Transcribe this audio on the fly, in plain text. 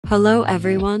Hello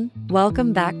everyone,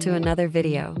 welcome back to another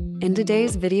video. In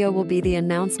today's video will be the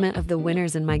announcement of the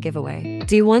winners in my giveaway.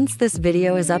 Once this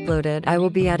video is uploaded, I will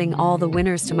be adding all the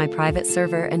winners to my private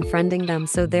server and friending them,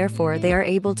 so therefore they are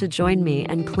able to join me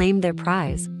and claim their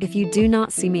prize. If you do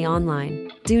not see me online,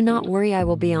 do not worry, I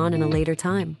will be on in a later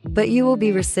time. But you will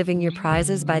be receiving your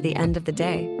prizes by the end of the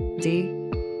day.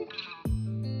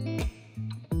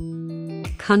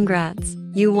 Congrats,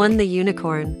 you won the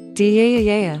unicorn.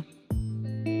 Yeah.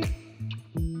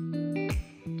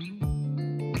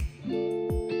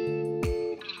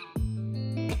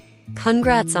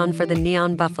 Congrats on for the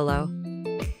neon buffalo.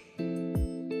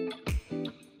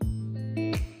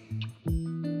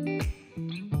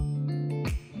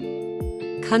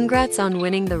 Congrats on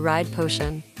winning the ride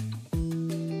potion.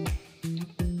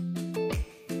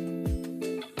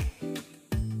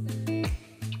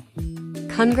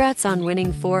 Congrats on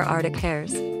winning 4 Arctic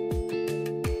hares.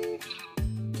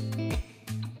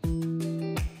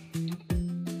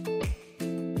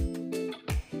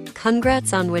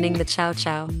 Congrats on winning the chow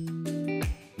chow.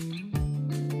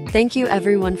 Thank you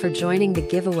everyone for joining the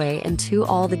giveaway, and to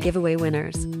all the giveaway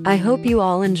winners, I hope you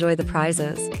all enjoy the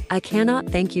prizes. I cannot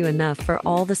thank you enough for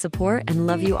all the support and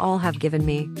love you all have given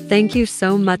me. Thank you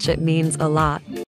so much, it means a lot.